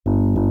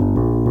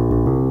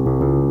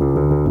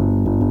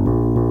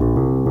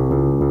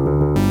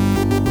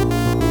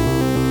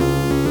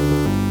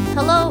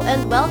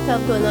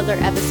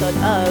another episode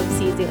of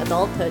Seizing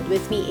Adulthood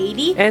with me,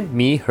 Adi. And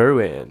me,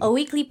 Herwin. A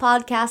weekly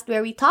podcast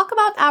where we talk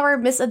about our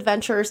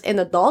misadventures in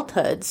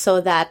adulthood so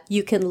that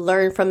you can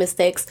learn from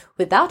mistakes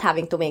without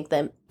having to make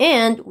them,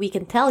 and we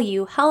can tell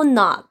you how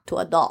not to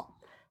adult.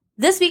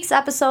 This week's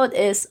episode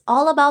is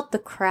all about the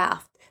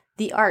craft,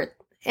 the art,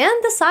 and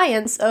the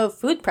science of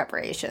food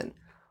preparation.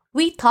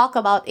 We talk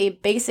about a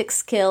basic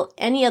skill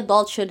any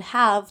adult should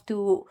have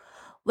to,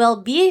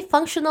 be a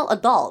functional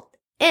adult,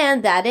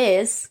 and that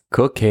is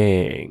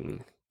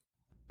cooking.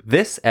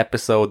 This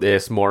episode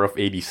is more of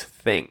Adie's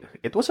thing.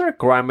 It was a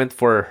requirement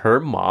for her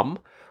mom,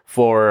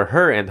 for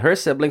her and her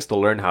siblings to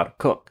learn how to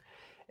cook.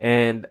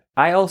 And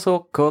I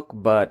also cook,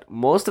 but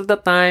most of the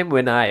time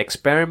when I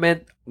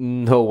experiment,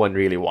 no one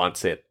really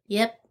wants it.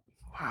 Yep.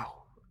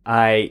 Wow.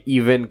 I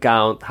even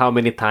count how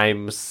many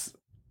times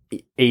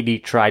Adie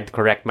tried to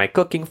correct my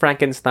cooking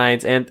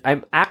Frankensteins, and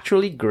I'm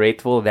actually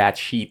grateful that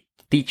she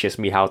teaches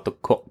me how to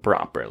cook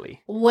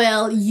properly.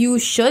 Well, you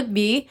should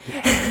be.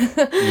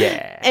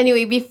 Yeah.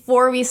 Anyway,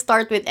 before we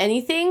start with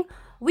anything,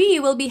 we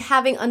will be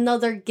having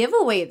another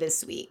giveaway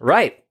this week.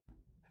 Right.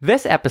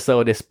 This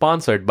episode is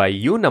sponsored by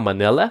Yuna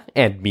Manila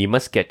and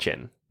Mima's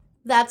Kitchen.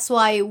 That's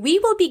why we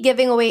will be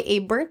giving away a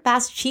burnt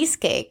past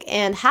cheesecake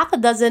and half a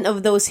dozen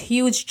of those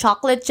huge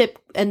chocolate chip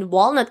and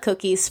walnut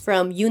cookies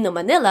from Yuna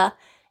Manila,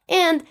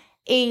 and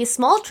a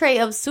small tray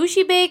of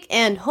sushi bake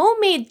and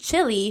homemade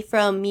chili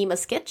from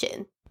Mima's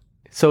Kitchen.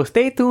 So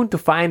stay tuned to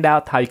find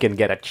out how you can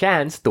get a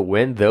chance to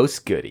win those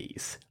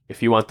goodies.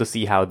 If you want to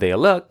see how they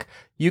look,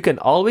 you can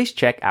always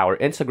check our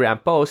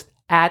Instagram post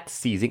at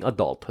Seizing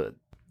Adulthood.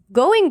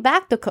 Going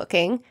back to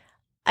cooking,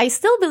 I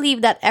still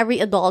believe that every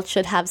adult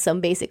should have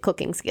some basic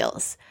cooking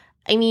skills.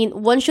 I mean,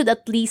 one should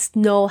at least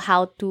know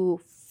how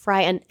to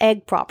fry an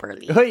egg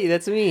properly. Hey,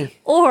 that's me.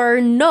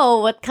 Or know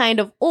what kind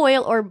of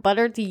oil or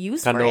butter to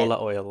use Canola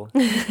for oil.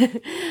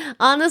 it.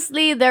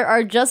 Honestly, there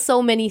are just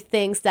so many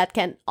things that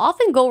can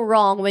often go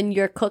wrong when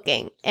you're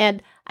cooking.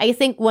 And I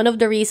think one of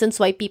the reasons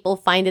why people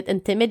find it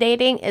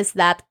intimidating is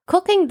that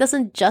cooking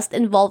doesn't just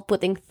involve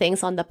putting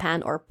things on the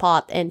pan or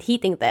pot and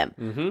heating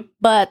them.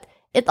 But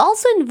it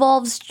also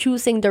involves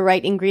choosing the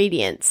right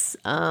ingredients,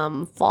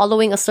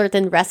 following a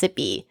certain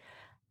recipe,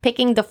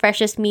 picking the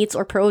freshest meats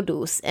or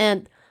produce,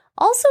 and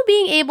also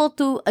being able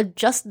to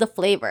adjust the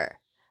flavor.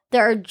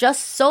 There are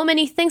just so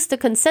many things to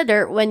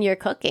consider when you're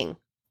cooking.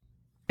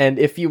 And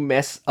if you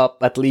mess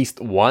up at least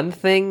one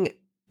thing,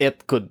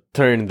 it could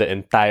turn the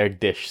entire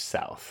dish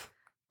south.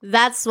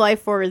 That's why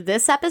for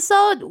this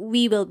episode,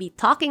 we will be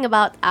talking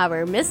about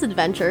our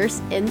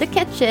misadventures in the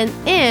kitchen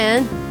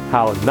and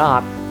how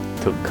not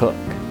to cook.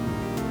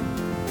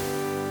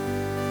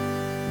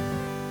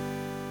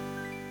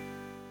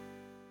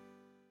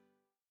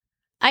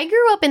 I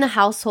grew up in a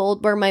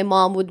household where my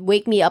mom would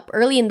wake me up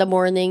early in the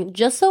morning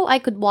just so I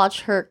could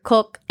watch her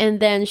cook, and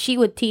then she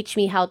would teach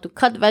me how to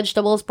cut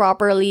vegetables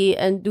properly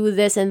and do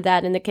this and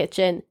that in the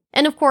kitchen.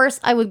 And of course,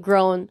 I would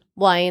groan,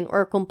 whine,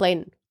 or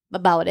complain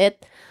about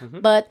it.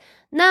 But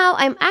now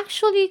I'm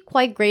actually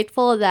quite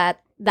grateful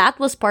that that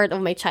was part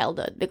of my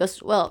childhood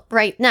because,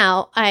 right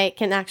now, I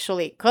can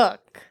actually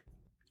cook.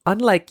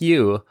 Unlike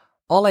you,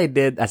 all I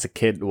did as a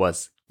kid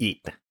was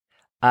eat.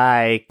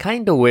 I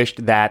kinda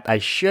wished that I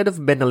should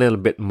have been a little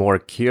bit more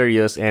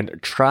curious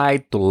and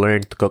tried to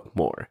learn to cook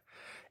more.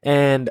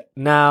 And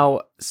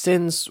now,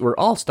 since we're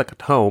all stuck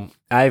at home,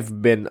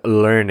 I've been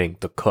learning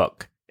to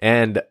cook.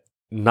 And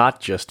not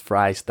just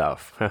fry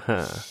stuff.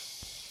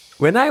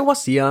 When I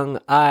was young,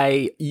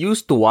 I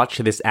used to watch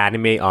this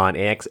anime on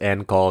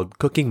AXN called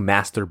Cooking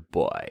Master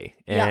Boy.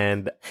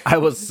 And I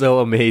was so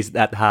amazed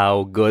at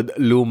how good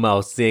Lu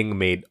Mao Sing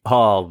made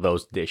all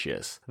those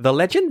dishes. The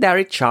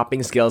legendary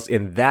chopping skills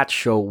in that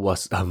show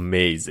was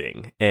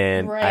amazing.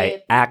 And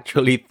I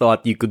actually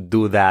thought you could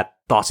do that,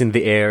 toss in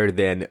the air,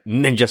 then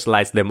ninja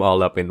slice them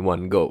all up in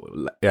one go.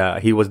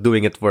 He was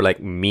doing it for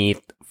like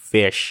meat,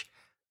 fish,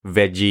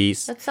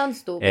 veggies. That sounds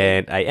stupid.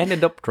 And I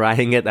ended up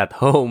trying it at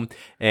home,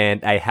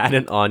 and I had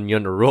an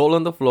onion roll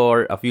on the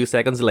floor a few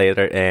seconds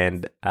later,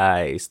 and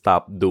I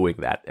stopped doing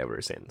that ever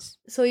since.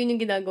 So yun yung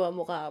ginagawa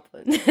mo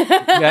kahapon.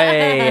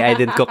 Hey, I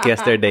didn't cook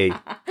yesterday.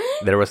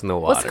 There was no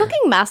water. Was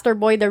Cooking Master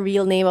Boy the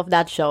real name of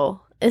that show?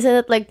 Isn't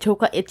it like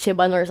Choka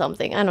Ichiban or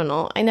something? I don't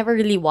know. I never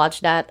really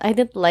watched that. I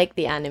didn't like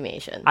the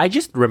animation. I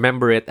just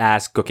remember it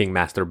as Cooking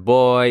Master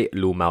Boy,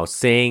 Lu Mao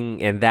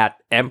Sing, and that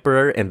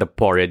Emperor and the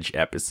Porridge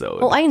episode.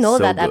 Oh, I know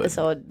So that good.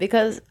 episode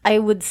because I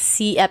would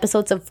see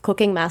episodes of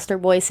Cooking Master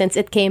Boy since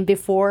it came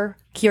before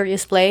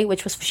Curious Play,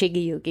 which was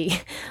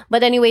Shigeyuki.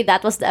 But anyway,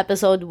 that was the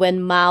episode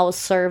when Mao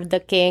served the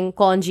king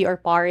congee or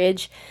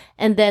porridge,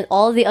 and then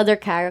all the other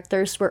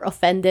characters were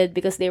offended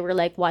because they were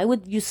like, why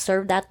would you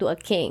serve that to a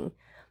king?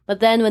 But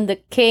then when the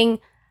king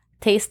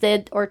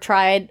tasted or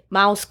tried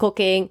Mao's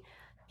cooking,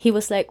 he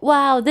was like,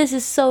 wow, this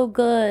is so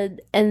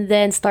good. And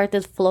then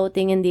started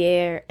floating in the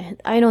air.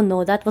 And I don't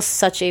know, that was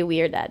such a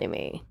weird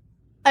anime.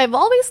 I've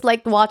always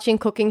liked watching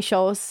cooking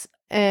shows.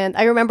 And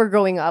I remember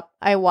growing up,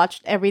 I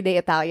watched Everyday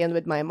Italian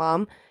with my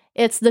mom.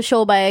 It's the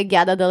show by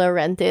Giada De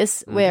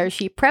Laurentiis, where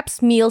she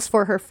preps meals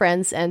for her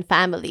friends and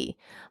family.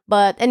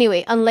 But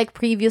anyway, unlike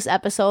previous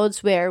episodes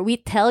where we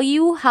tell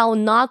you how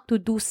not to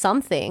do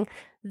something,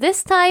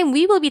 this time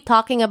we will be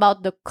talking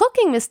about the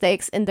cooking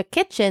mistakes in the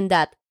kitchen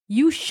that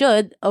you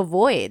should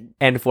avoid.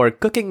 And for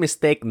cooking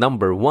mistake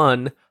number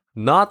 1,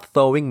 not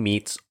thawing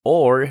meats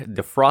or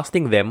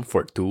defrosting them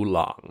for too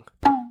long.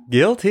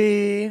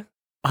 Guilty!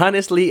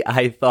 Honestly,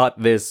 I thought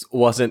this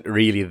wasn't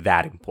really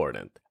that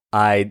important.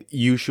 I'd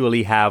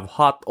usually have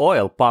hot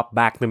oil pop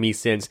back to me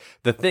since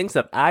the things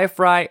that I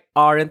fry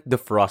aren't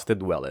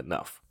defrosted well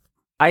enough.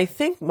 I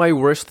think my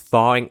worst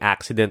thawing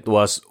accident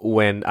was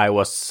when I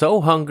was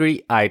so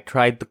hungry I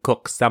tried to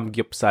cook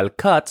samgyeopsal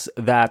cuts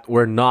that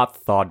were not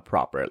thawed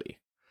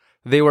properly.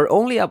 They were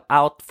only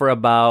out for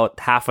about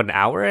half an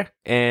hour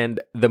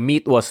and the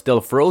meat was still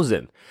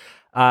frozen.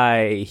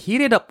 I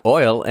heated up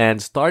oil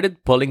and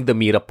started pulling the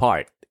meat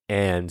apart.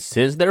 And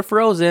since they're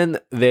frozen,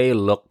 they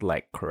looked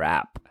like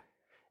crap.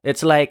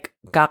 It's like,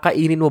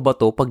 kakainin mo ba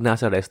to pag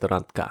nasa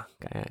restaurant ka?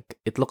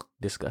 It looked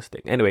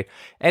disgusting. Anyway,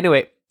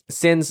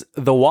 since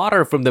the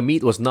water from the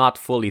meat was not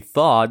fully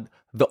thawed,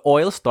 the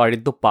oil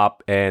started to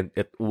pop and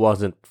it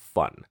wasn't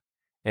fun.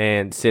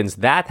 And since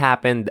that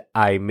happened,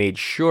 I made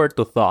sure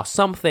to thaw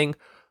something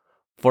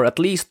for at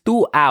least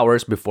 2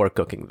 hours before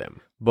cooking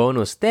them.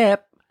 Bonus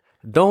tip,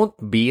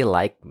 don't be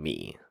like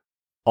me.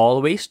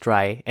 Always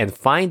try and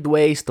find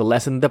ways to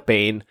lessen the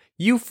pain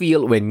you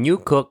feel when you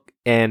cook,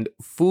 and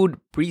food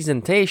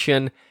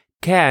presentation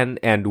can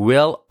and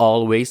will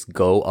always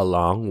go a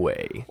long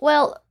way.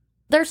 Well,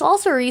 there's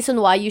also a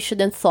reason why you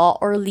shouldn't thaw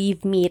or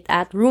leave meat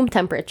at room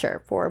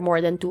temperature for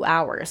more than 2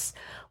 hours.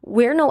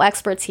 We're no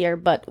experts here,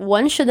 but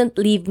one shouldn't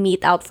leave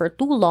meat out for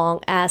too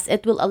long as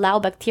it will allow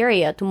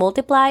bacteria to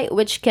multiply,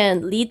 which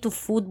can lead to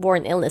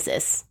foodborne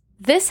illnesses.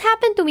 This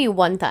happened to me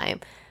one time.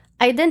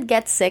 I didn't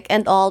get sick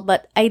and all,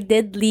 but I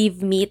did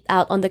leave meat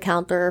out on the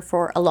counter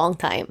for a long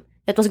time.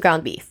 It was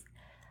ground beef.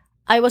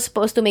 I was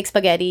supposed to make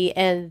spaghetti,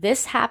 and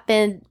this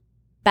happened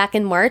back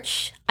in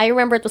March. I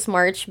remember it was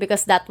March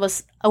because that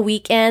was a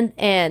weekend,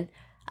 and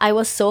I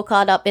was so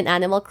caught up in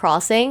Animal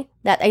Crossing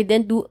that I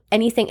didn't do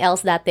anything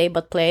else that day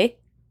but play.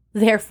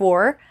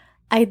 Therefore,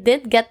 I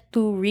did get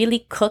to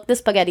really cook the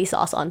spaghetti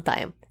sauce on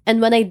time.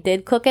 And when I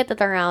did cook it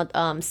at around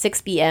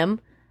 6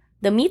 p.m.,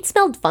 the meat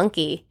smelled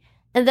funky.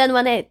 And then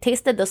when I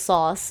tasted the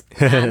sauce,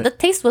 the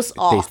taste was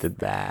off. Tasted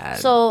bad.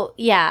 So,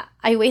 yeah,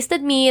 I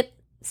wasted meat,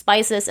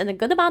 spices, and a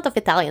good amount of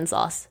Italian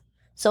sauce.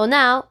 So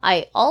now,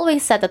 I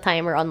always set a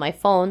timer on my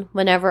phone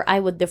whenever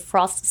I would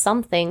defrost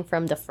something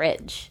from the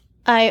fridge.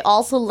 I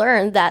also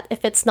learned that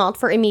if it's not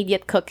for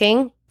immediate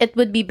cooking, it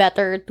would be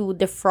better to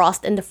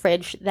defrost in the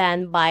fridge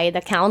than by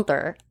the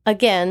counter,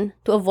 again,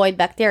 to avoid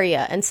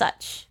bacteria and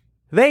such.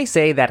 They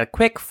say that a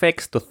quick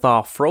fix to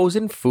thaw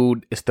frozen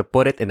food is to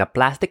put it in a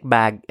plastic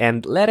bag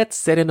and let it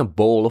sit in a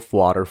bowl of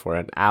water for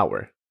an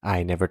hour.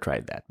 I never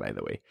tried that, by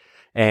the way.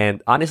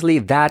 And honestly,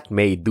 that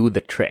may do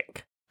the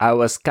trick. I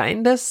was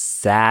kinda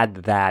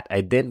sad that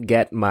I didn't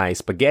get my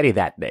spaghetti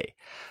that day.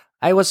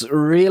 I was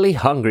really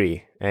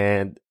hungry,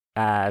 and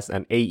as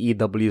an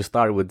AEW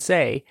star would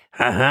say,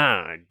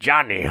 haha,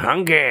 Johnny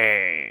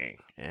hungry.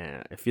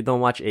 If you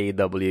don't watch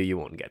AEW, you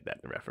won't get that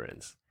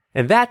reference.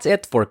 And that's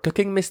it for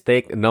cooking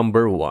mistake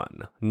number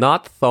 1,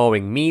 not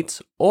thawing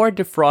meats or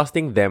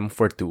defrosting them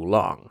for too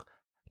long.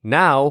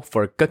 Now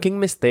for cooking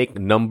mistake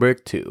number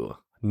 2,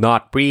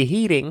 not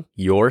preheating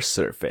your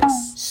surface.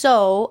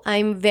 So,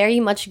 I'm very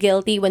much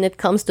guilty when it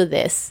comes to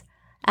this,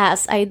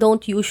 as I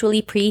don't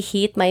usually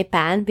preheat my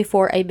pan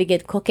before I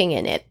begin cooking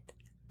in it.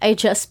 I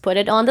just put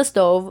it on the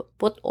stove,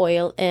 put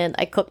oil, and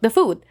I cook the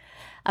food.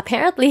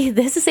 Apparently,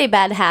 this is a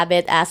bad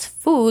habit as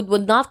food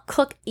would not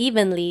cook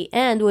evenly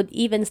and would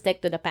even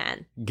stick to the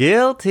pan.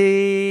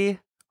 Guilty!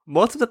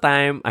 Most of the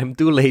time, I'm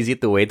too lazy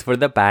to wait for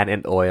the pan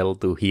and oil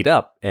to heat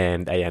up,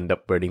 and I end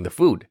up burning the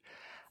food.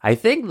 I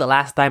think the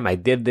last time I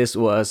did this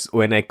was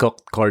when I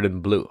cooked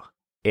cordon bleu.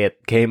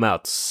 It came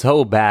out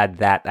so bad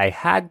that I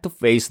had to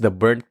face the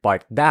burnt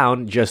part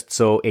down just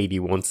so AD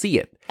won't see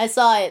it. I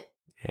saw it.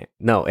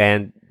 No,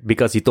 and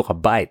because he took a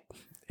bite.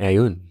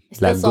 Ayun. I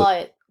still saw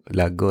it.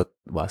 Lagot,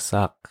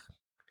 wasak,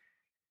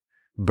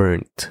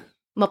 burnt.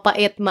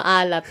 Mapait,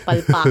 maalat,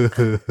 palpak.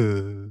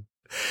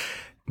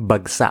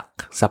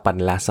 Bagsak sa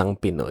panlasang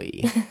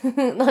Pinoy.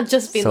 Not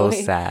just Pinoy. So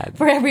sad.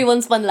 For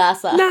everyone's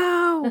panlasa.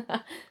 No!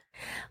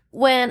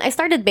 When I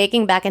started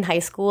baking back in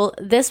high school,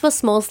 this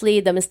was mostly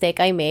the mistake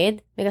I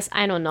made because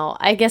I don't know.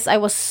 I guess I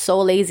was so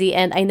lazy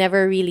and I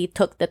never really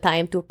took the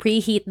time to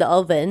preheat the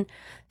oven.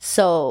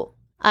 So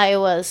I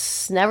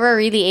was never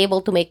really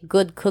able to make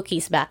good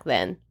cookies back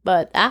then.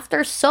 But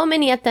after so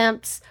many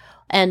attempts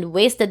and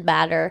wasted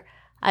batter,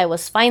 I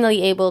was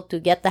finally able to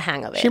get the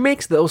hang of it. She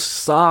makes those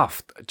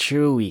soft,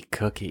 chewy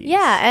cookies.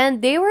 Yeah,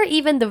 and they were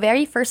even the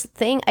very first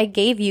thing I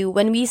gave you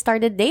when we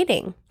started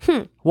dating.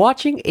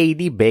 Watching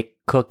AD bake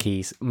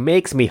cookies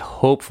makes me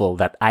hopeful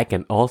that I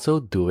can also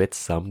do it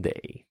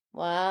someday.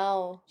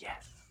 Wow.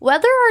 Yes.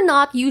 Whether or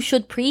not you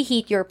should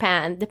preheat your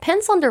pan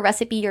depends on the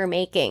recipe you're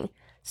making.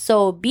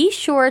 So be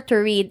sure to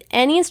read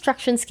any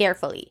instructions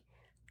carefully.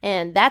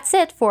 And that's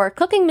it for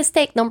cooking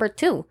mistake number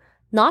 2.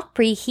 not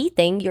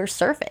preheating your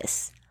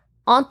surface.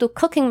 On to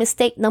cooking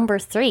mistake number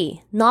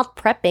 3, not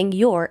prepping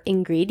your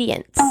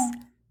ingredients.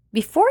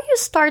 Before you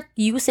start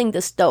using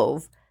the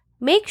stove,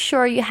 make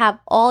sure you have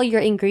all your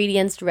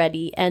ingredients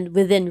ready and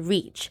within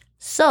reach,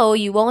 so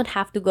you won't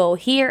have to go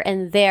here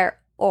and there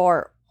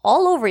or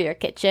all over your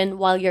kitchen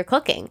while you're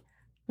cooking.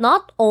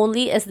 Not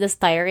only is this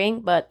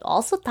tiring, but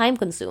also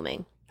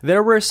time-consuming.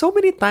 There were so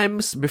many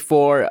times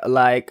before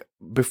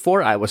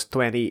I was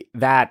 20,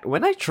 that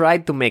when I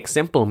tried to make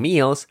simple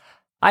meals,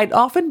 I'd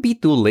often be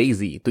too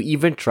lazy to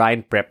even try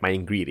and prep my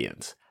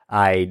ingredients.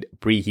 I'd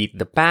preheat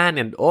the pan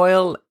and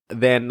oil,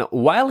 then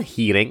while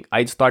heating,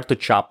 I'd start to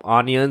chop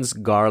onions,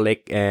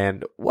 garlic,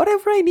 and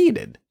whatever I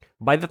needed.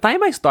 By the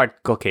time I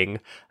start cooking,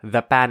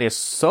 the pan is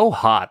so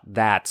hot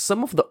that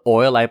some of the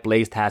oil I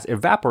placed has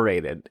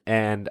evaporated,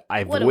 and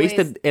I've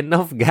wasted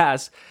enough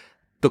gas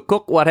to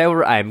cook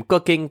whatever I'm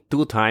cooking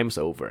 2 times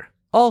over.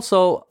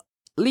 Also,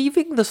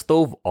 leaving the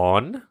stove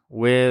on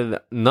with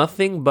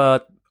nothing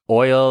but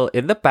oil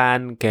in the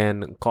pan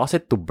can cause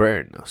it to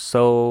burn.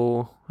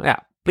 So,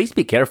 yeah, please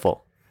be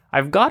careful.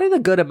 I've gotten a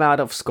good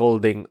amount of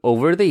scolding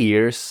over the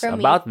years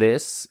about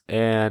this,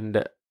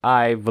 and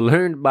I've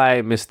learned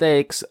my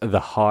mistakes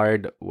the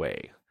hard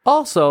way.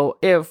 Also,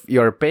 if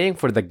you're paying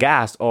for the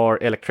gas or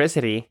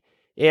electricity,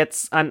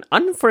 it's an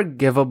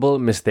unforgivable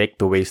mistake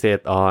to waste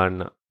it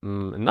on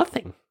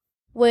nothing.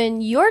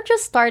 When you're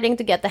just starting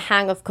to get the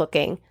hang of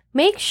cooking,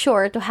 make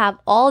sure to have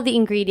all the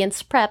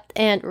ingredients prepped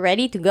and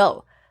ready to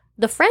go.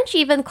 The French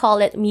even call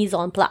it mise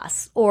en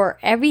place, or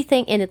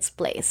everything in its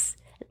place.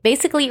 It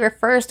basically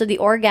refers to the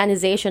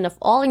organization of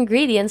all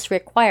ingredients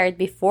required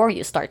before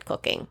you start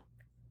cooking.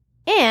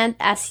 And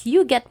as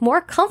you get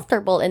more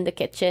comfortable in the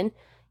kitchen,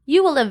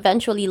 you will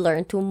eventually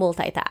learn to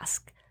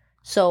multitask.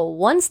 So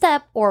one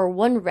step or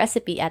one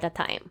recipe at a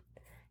time.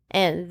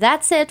 And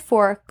that's it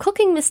for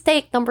cooking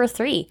mistake number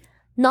 3,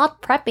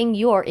 not prepping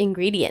your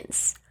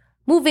ingredients.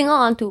 Moving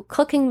on to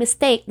cooking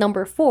mistake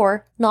number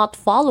 4, not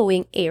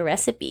following a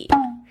recipe.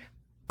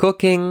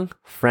 Cooking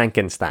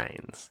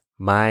Frankensteins,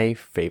 my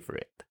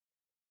favorite.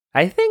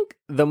 I think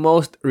the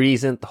most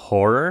recent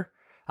horror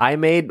I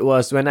made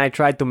was when I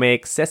tried to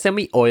make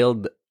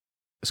sesame-oiled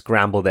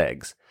scrambled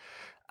eggs.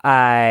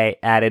 I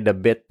added a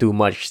bit too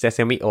much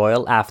sesame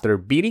oil after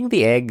beating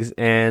the eggs,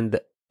 and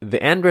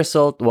the end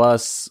result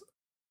was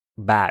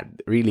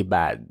bad, really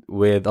bad,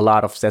 with a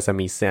lot of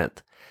sesame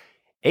scent.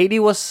 Adi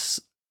was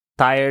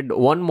tired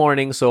one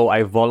morning, so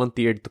I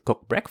volunteered to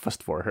cook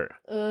breakfast for her.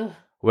 Ugh.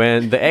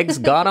 When the eggs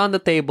got on the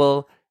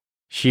table,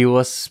 she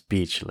was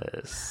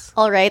speechless.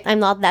 Alright, I'm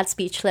not that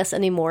speechless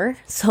anymore.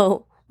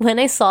 So, when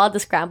I saw the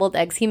scrambled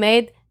eggs he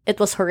made, it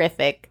was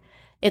horrific.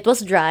 It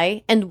was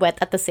dry and wet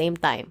at the same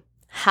time.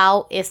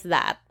 How is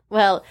that?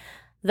 Well,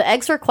 the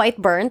eggs were quite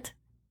burnt,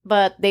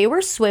 but they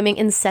were swimming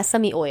in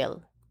sesame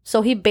oil.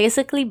 So he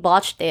basically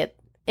botched it.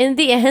 In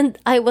the end,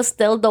 I was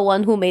still the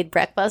one who made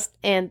breakfast,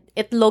 and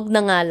itlog na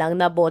nga lang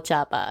na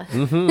bocha pa.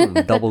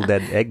 Double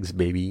dead eggs,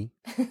 baby.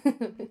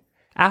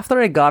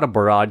 After I got a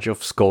barrage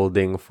of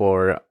scolding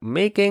for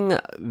making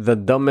the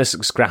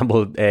dumbest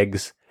scrambled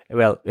eggs,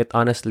 well, it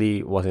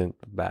honestly wasn't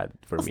bad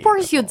for me. Of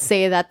course you'd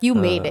say that. You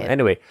made it.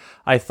 Anyway,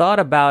 I thought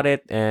about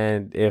it,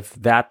 and if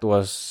that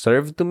was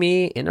served to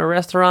me in a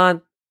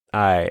restaurant,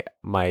 I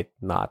might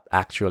not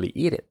actually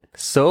eat it.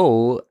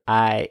 So,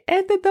 I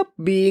ended up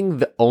being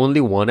the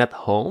only one at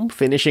home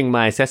finishing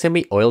my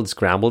sesame-oiled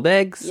scrambled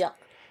eggs. Yeah.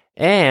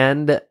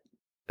 And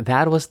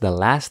that was the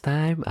last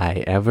time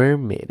I ever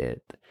made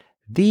it.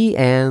 The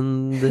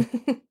end.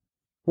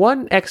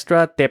 One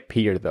extra tip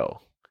here,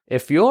 though.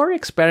 If you're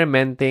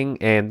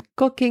experimenting and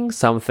cooking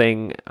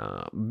something,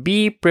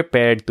 be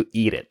prepared to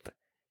eat it.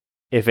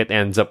 If it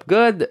ends up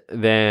good,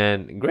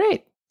 then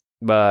great.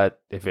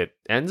 But if it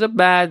ends up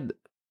bad,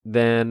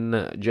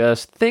 then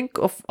just think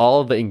of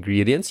all the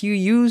ingredients you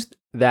used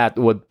that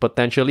would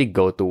potentially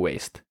go to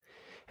waste.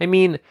 I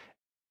mean,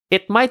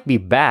 it might be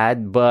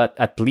bad, but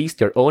at least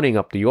you're owning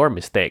up to your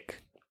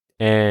mistake.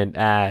 And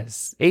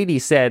as Adi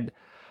said,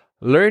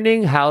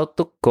 learning how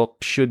to cook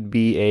should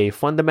be a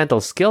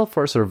fundamental skill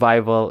for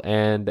survival,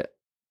 and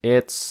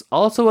it's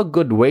also a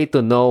good way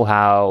to know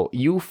how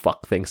you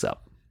fuck things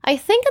up. I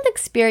think an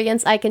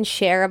experience I can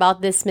share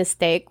about this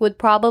mistake would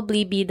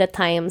probably be the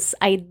times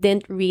I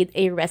didn't read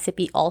a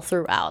recipe all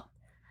throughout.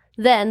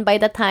 Then, by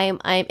the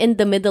time I'm in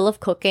the middle of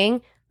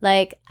cooking,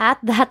 like at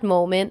that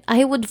moment,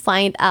 I would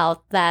find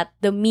out that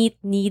the meat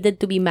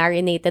needed to be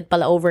marinated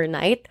pala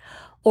overnight,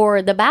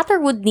 or the batter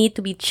would need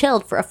to be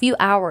chilled for a few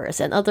hours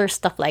and other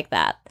stuff like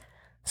that.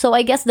 So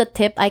I guess the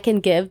tip I can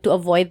give to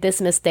avoid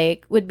this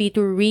mistake would be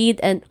to read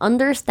and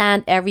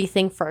understand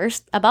everything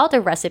first about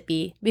a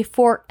recipe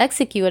before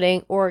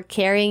executing or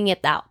carrying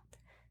it out.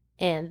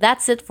 And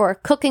that's it for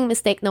cooking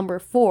mistake number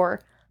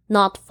 4,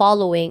 not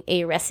following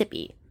a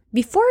recipe.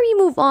 Before we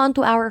move on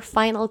to our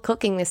final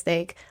cooking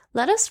mistake,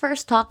 let us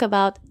first talk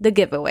about the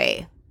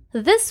giveaway.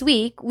 This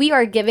week, we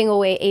are giving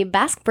away a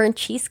Basque burnt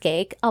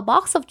cheesecake, a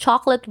box of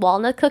chocolate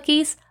walnut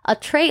cookies, a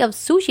tray of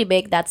sushi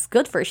bake that's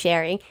good for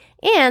sharing,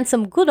 and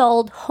some good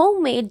old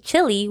homemade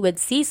chili with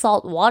sea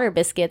salt water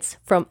biscuits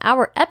from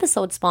our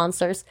episode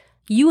sponsors,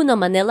 Yuna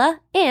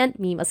Manila and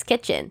Mima's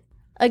Kitchen.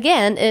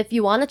 Again, if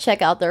you want to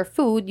check out their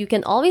food, you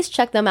can always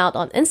check them out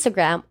on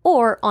Instagram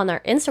or on our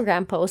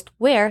Instagram post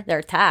where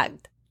they're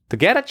tagged. To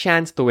get a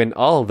chance to win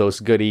all those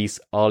goodies,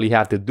 all you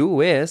have to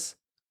do is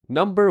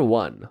number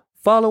 1.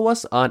 Follow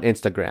us on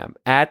Instagram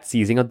at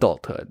Seizing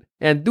Adulthood.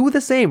 And do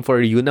the same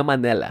for Yuna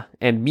Manila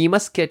and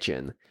Mima's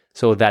Kitchen.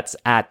 So that's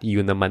at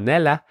Yuna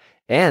Manila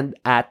and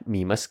at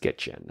Mima's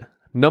Kitchen.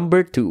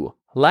 Number 2,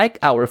 like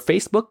our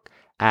Facebook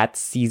at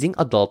Seizing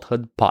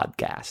Adulthood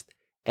Podcast.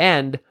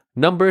 And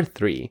number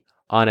 3,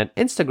 on an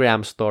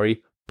Instagram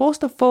story,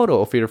 post a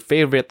photo of your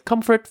favorite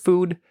comfort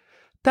food.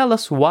 Tell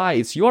us why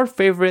it's your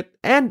favorite,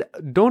 and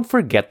don't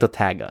forget to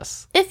tag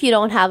us. If you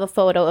don't have a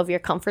photo of your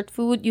comfort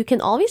food, you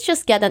can always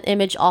just get an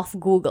image off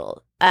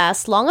Google,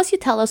 as long as you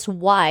tell us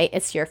why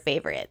it's your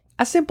favorite.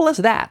 As simple as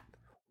that.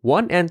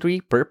 1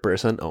 entry per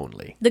person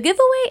only. The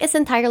giveaway is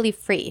entirely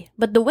free,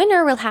 but the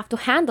winner will have to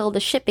handle the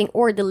shipping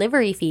or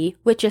delivery fee,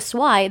 which is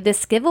why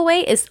this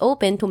giveaway is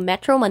open to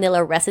Metro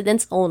Manila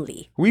residents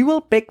only. We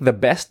will pick the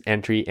best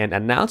entry and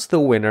announce the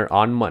winner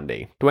on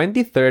Monday,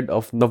 23rd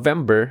of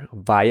November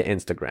via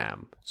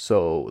Instagram.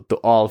 So, to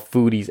all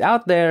foodies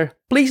out there,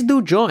 please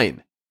do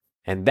join.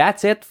 And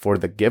that's it for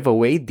the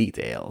giveaway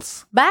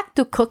details. Back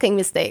to cooking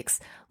mistakes.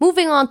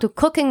 Moving on to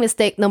cooking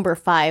mistake number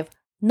 5.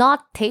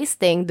 Not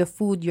tasting the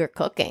food you're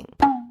cooking.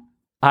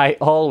 I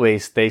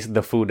always taste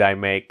the food I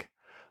make,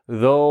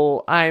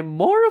 though I'm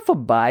more of a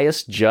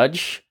biased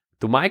judge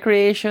to my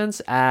creations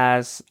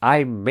as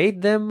I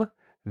made them,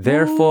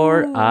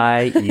 therefore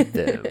I eat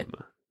them.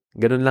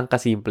 Ganun lang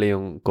kasimple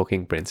yung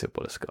cooking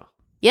principles ko.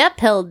 Yep,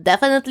 he'll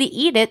definitely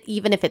eat it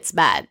even if it's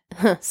bad.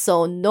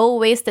 So no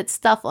wasted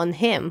stuff on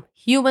him.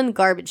 Human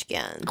garbage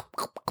can.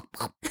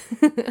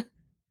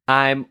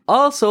 I'm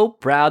also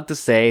proud to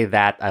say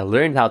that I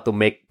learned how to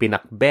make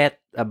pinakbet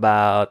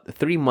about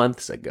 3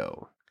 months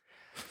ago.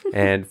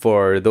 And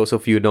for those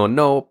of you who don't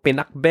know,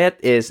 pinakbet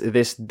is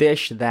this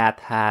dish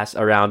that has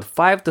around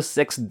 5 to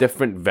 6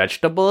 different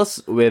vegetables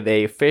with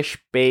a fish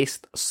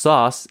paste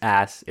sauce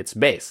as its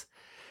base.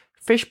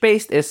 Fish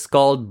paste is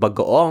called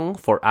bagoong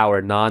for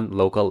our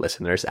non-local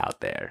listeners out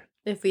there.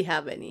 If we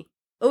have any.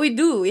 Oh, we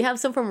do. We have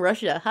some from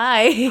Russia.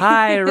 Hi.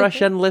 Hi,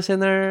 Russian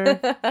listener.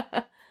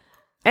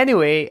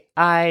 Anyway,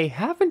 I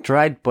haven't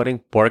tried putting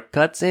pork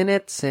cuts in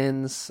it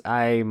since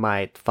I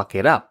might fuck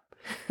it up.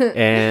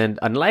 And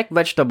unlike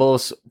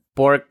vegetables,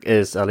 pork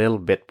is a little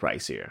bit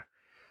pricier.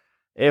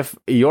 If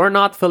you're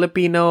not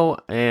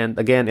Filipino, and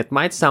again, it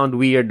might sound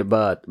weird,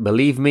 but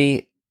believe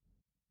me,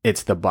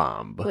 it's the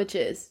bomb. Which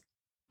is?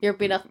 Your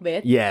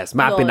pinakbet? Yes,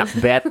 my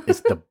pinakbet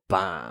is the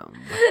bomb.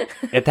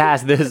 It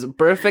has this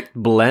perfect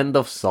blend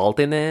of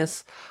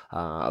saltiness,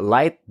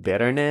 light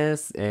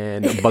bitterness,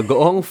 and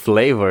bagoong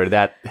flavor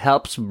that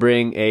helps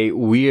bring a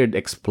weird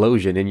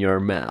explosion in your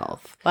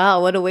mouth.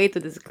 Wow, what a way to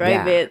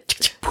describe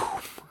it.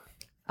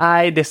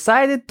 I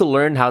decided to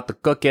learn how to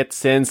cook it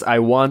since I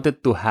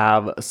wanted to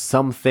have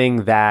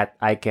something that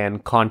I can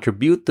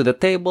contribute to the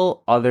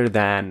table other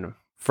than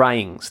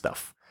frying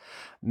stuff.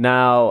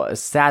 Now,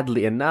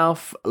 sadly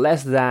enough,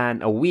 less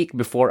than a week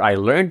before I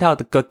learned how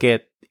to cook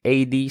it,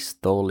 AD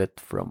stole it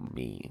from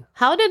me.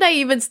 How did I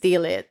even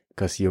steal it?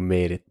 Because you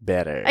made it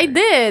better. I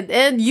did,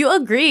 and you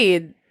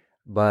agreed.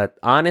 But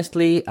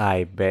honestly,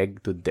 I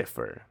beg to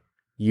differ.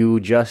 You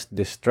just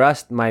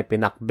distrust my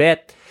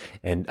pinakbet,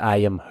 and I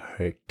am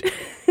hurt.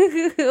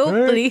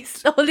 Oh,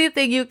 please. The only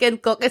thing you can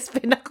cook is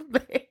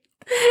pinakbet.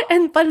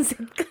 And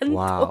pansit canton.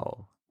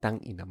 Wow. Tang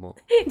ina mo.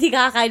 Hindi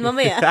kakain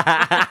mamaya.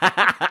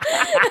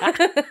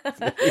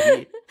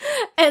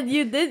 And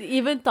you didn't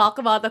even talk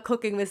about a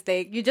cooking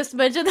mistake. You just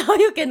mentioned how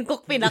you can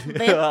cook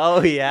pinakbet.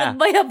 Oh, yeah.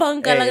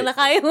 Nagbayabang ka lang na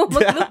kaya mo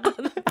magluto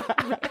ng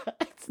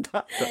pinakbet.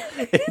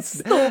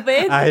 It's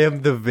stupid. I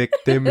am the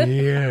victim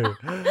here.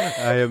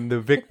 I am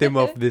the victim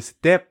of this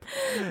tip.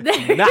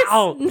 There's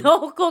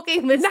no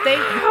cooking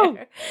mistake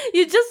there.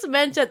 You just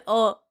mentioned,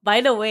 oh,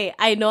 by the way,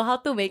 I know how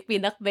to make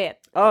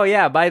pinakbet. Oh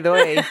yeah, by the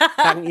way,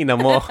 tang ina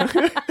mo.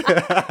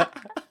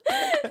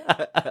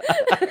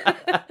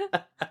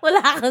 Wala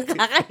kang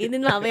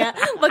kakainin mamaya.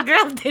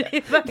 Mag-grab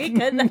delivery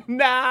ka na.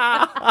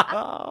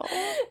 No!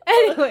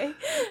 Anyway,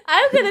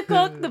 I'm gonna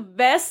cook the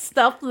best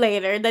stuff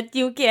later that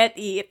you can't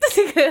eat.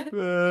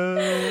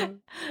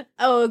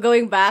 Oh,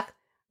 going back.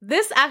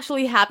 This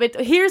actually happened.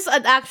 Here's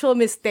an actual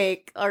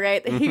mistake,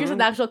 alright? Here's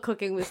an actual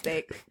cooking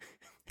mistake.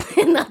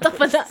 and not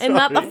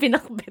a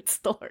pinakbet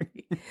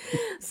story.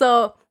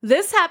 So,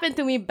 this happened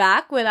to me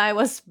back when I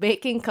was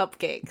baking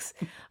cupcakes.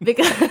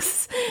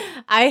 Because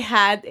I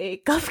had a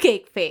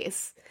cupcake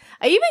face.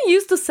 I even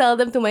used to sell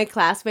them to my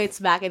classmates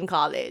back in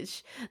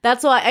college.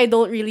 That's why I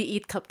don't really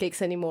eat cupcakes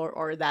anymore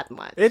or that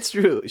much. It's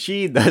true.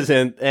 She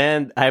doesn't.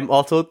 And I'm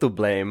also to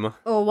blame.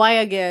 Oh, why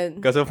again?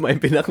 Because of my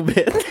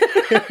pinakbet.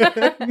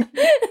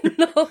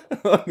 No.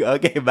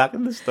 Okay, back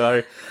in the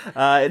story.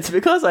 It's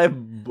because I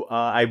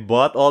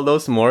bought all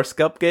those Morse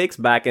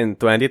cupcakes back in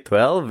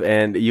 2012,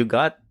 and you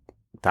got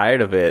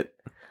tired of it.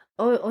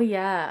 Oh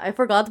yeah, I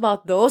forgot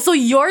about those. So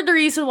you're the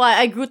reason why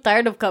I grew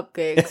tired of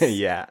cupcakes.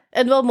 Yeah.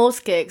 And well,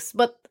 most cakes.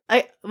 But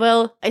I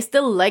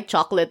still like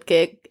chocolate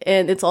cake,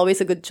 and it's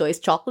always a good choice.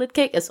 Chocolate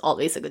cake is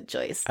always a good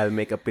choice. I'll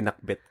make a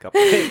pinakbet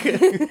cupcake.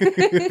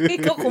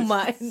 Ikaw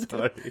kumain.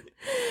 Sorry.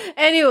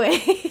 Anyway,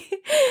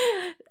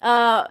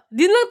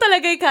 din lang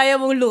talaga yung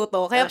kaya mong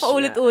luto. Kaya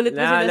paulit-ulit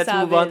mo sinasabi. Let's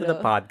move on to the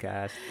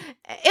podcast.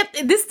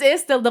 This is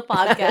still the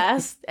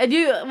podcast. And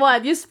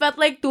you spent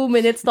like 2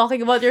 minutes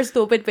talking about your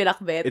stupid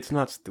pinakbet. It's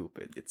not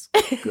stupid. It's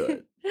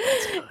good.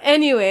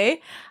 Anyway,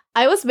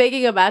 I was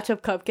making a batch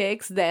of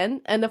cupcakes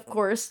then, and of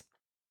course,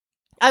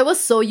 I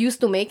was so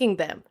used to making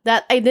them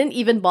that I didn't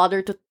even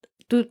bother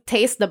to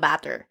taste the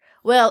batter.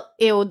 Well,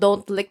 ew,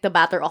 don't lick the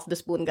batter off the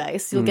spoon,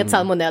 guys. You'll get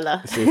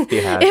salmonella.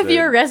 Safety hazard. If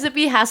your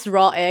recipe has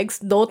raw eggs,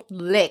 don't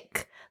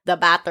lick the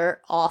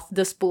batter off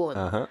the spoon.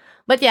 Uh-huh.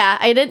 But yeah,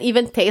 I didn't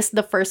even taste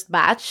the first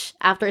batch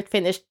after it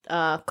finished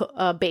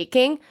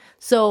baking.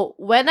 So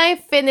when I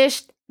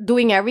finished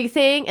doing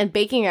everything and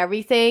baking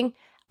everything,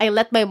 I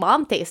let my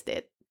mom taste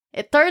it.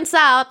 It turns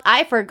out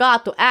I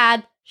forgot to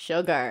add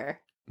sugar.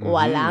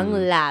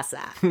 Walang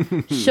lasa.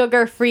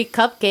 Sugar-free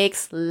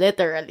cupcakes,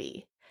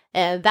 literally.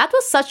 And that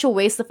was such a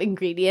waste of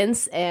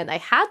ingredients, and I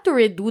had to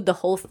redo the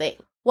whole thing.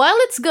 While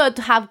it's good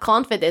to have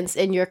confidence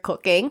in your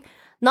cooking,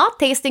 not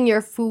tasting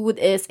your food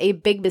is a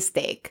big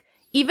mistake.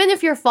 Even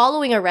if you're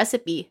following a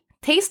recipe,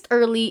 taste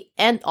early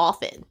and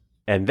often.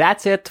 And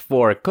that's it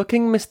for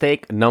cooking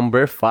mistake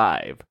number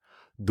 5.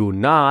 Do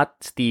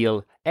not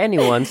steal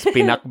anyone's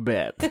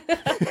pinakbet.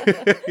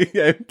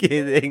 I'm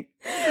kidding.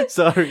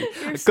 Sorry.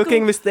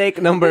 Cooking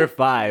mistake number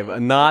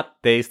 5.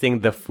 Not tasting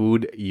the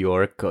food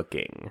you're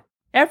cooking.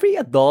 Every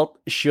adult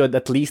should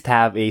at least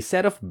have a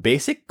set of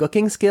basic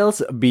cooking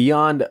skills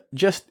beyond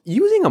just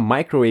using a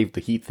microwave to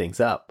heat things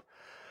up.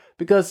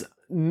 Because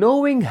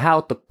knowing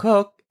how to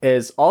cook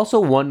is also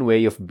one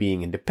way of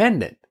being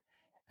independent,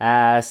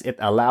 as it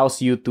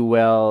allows you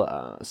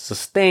to,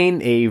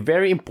 sustain a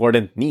very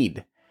important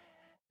need.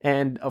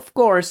 And of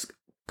course,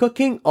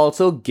 cooking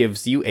also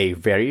gives you a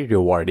very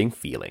rewarding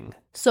feeling.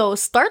 So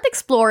start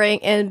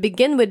exploring and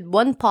begin with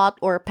one-pot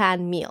or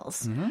pan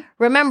meals.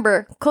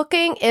 Remember,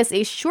 cooking is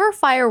a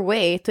surefire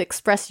way to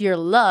express your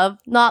love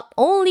not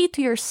only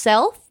to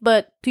yourself,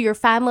 but to your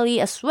family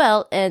as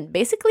well, and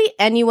basically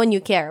anyone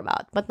you care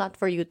about, but not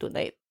for you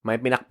tonight. My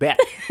pinakbet.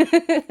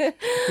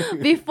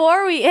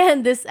 Before we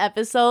end this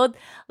episode,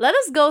 let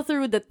us go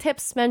through the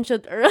tips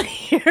mentioned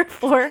earlier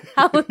for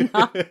how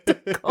not to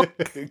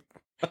cook.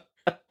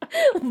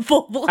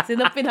 Bobo kasi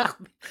na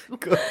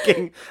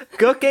pinakbet.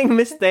 Cooking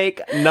mistake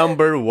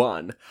number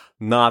 1.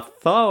 Not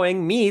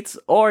thawing meats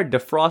or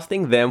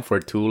defrosting them for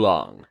too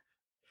long.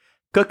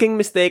 Cooking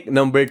mistake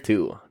number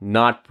 2.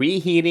 Not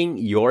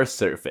preheating your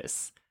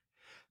surface.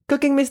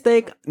 Cooking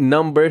mistake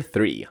number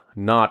 3.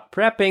 Not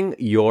prepping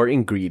your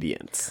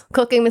ingredients.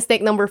 Cooking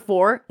mistake number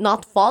 4.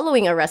 Not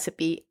following a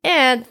recipe.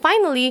 And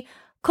finally,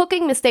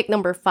 cooking mistake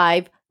number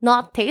 5.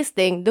 Not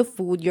tasting the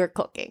food you're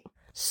cooking.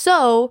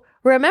 So,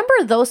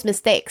 remember those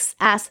mistakes,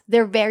 as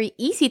they're very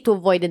easy to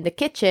avoid in the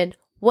kitchen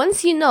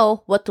once you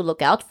know what to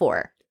look out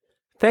for.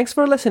 Thanks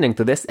for listening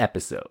to this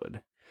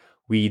episode.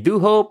 We do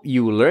hope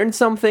you learned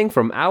something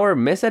from our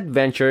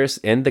misadventures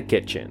in the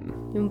kitchen.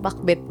 Yung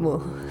bakbet mo.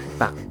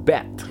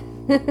 Bakbet.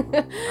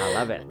 I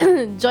love it.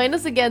 Join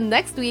us again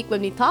next week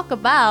when we talk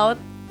about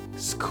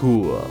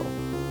School.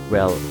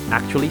 Well,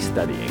 actually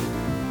studying.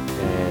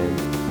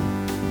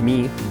 And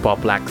me,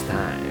 Bob Black's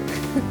time.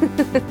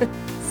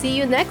 See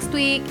you next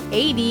week.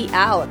 AD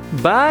out.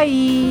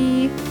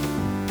 Bye!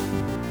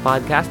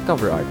 Podcast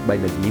cover art by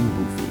Nadine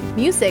Boofy.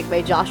 Music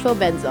by Joshua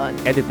Benzon.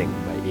 Editing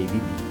by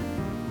ADB.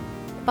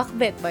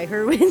 Bakbet by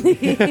Herwin.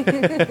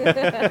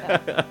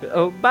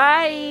 Oh,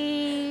 bye!